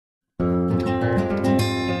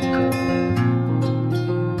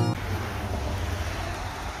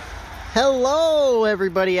Hello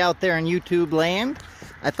everybody out there in YouTube land.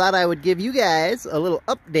 I thought I would give you guys a little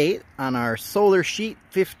update on our Solarsheet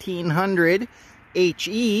 1500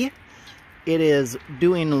 HE. It is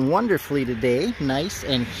doing wonderfully today, nice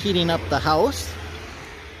and heating up the house.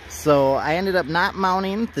 So I ended up not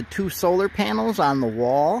mounting the two solar panels on the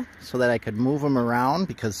wall so that I could move them around,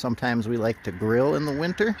 because sometimes we like to grill in the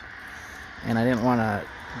winter and I didn't want to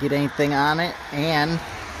get anything on it, and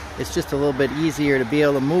it's just a little bit easier to be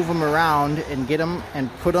able to move them around and get them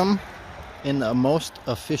and put them in the most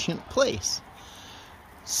efficient place.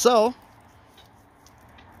 So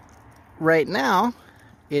right now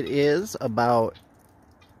it is about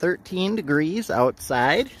 13 degrees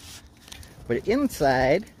outside, but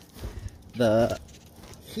inside the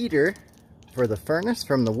heater for the furnace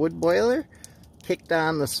from the wood boiler kicked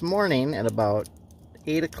on this morning at about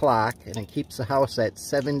 8 o'clock, and it keeps the house at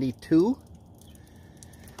 72.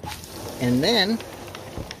 And then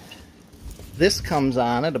this comes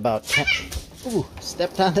on at about 10. Ooh,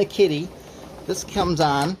 stepped on the kitty. This comes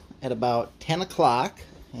on at about 10 o'clock,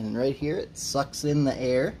 and right here it sucks in the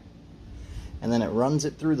air, and then it runs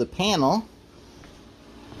it through the panel,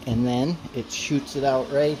 and then it shoots it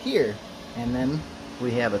out right here. And then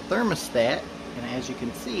we have a thermostat, and as you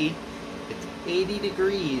can see, it's 80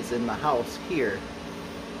 degrees in the house here.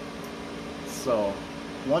 So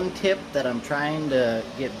one tip that I'm trying to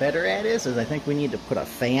get better at is I think we need to put a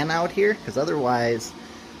fan out here, because otherwise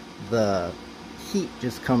the heat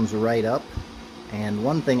just comes right up. And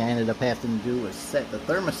one thing I ended up having to do was set the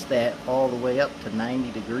thermostat all the way up to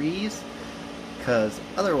 90 degrees, because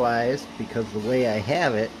otherwise, because the way I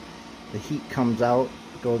have it, the heat comes out,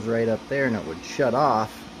 goes right up there, and it would shut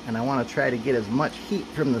off. And I want to try to get as much heat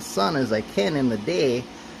from the sun as I can in the day.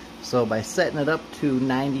 So by setting it up to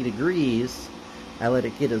 90 degrees, I let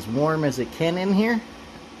it get as warm as it can in here,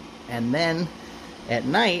 and then at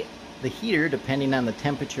night the heater, depending on the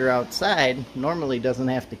temperature outside, normally doesn't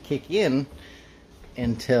have to kick in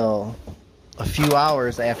until a few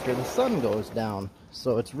hours after the sun goes down.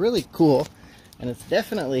 So it's really cool, and it's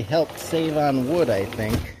definitely helped save on wood, I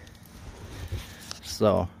think.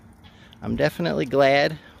 So I'm definitely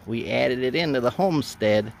glad we added it into the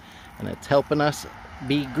homestead, and it's helping us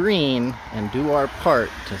be green and do our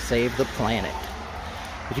part to save the planet.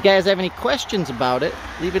 If you guys have any questions about it,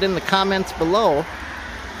 leave it in the comments below.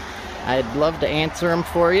 I'd love to answer them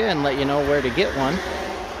for you and let you know where to get one.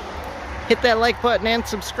 Hit that like button and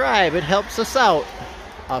subscribe. It helps us out.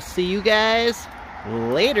 I'll see you guys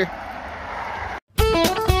later.